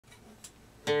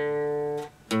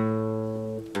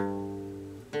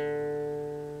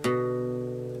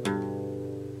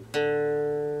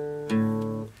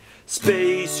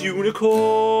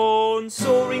unicorn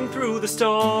soaring through the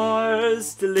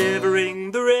stars,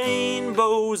 delivering the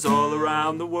rainbows all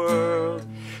around the world.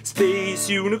 Space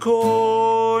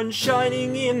unicorn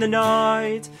shining in the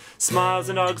night, smiles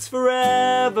and hugs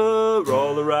forever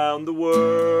all around the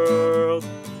world.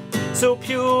 So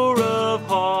pure of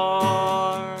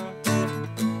heart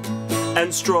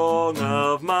and strong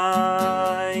of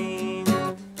mind,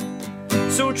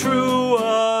 so true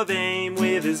of aim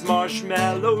with his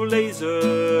marshmallow laser.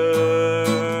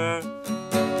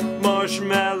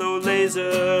 Marshmallow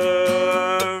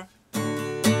laser.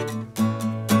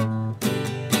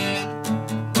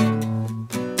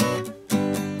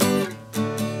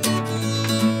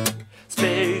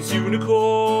 Space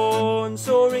unicorn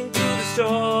soaring through the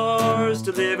stars,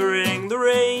 delivering the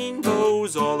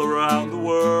rainbows all around the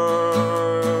world.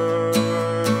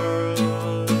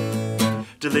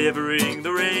 Delivering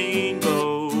the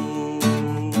rainbows,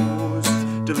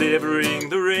 delivering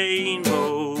the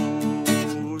rainbows,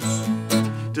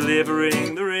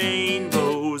 delivering the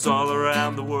rainbows all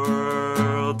around the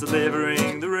world.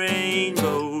 Delivering the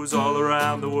rainbows all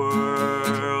around the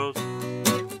world.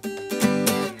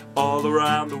 All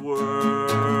around the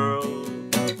world.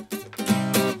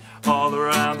 All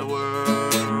around the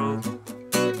world.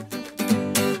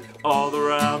 All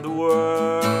around the world.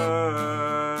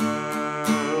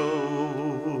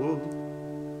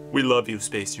 We love you,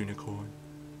 Space Unicorn.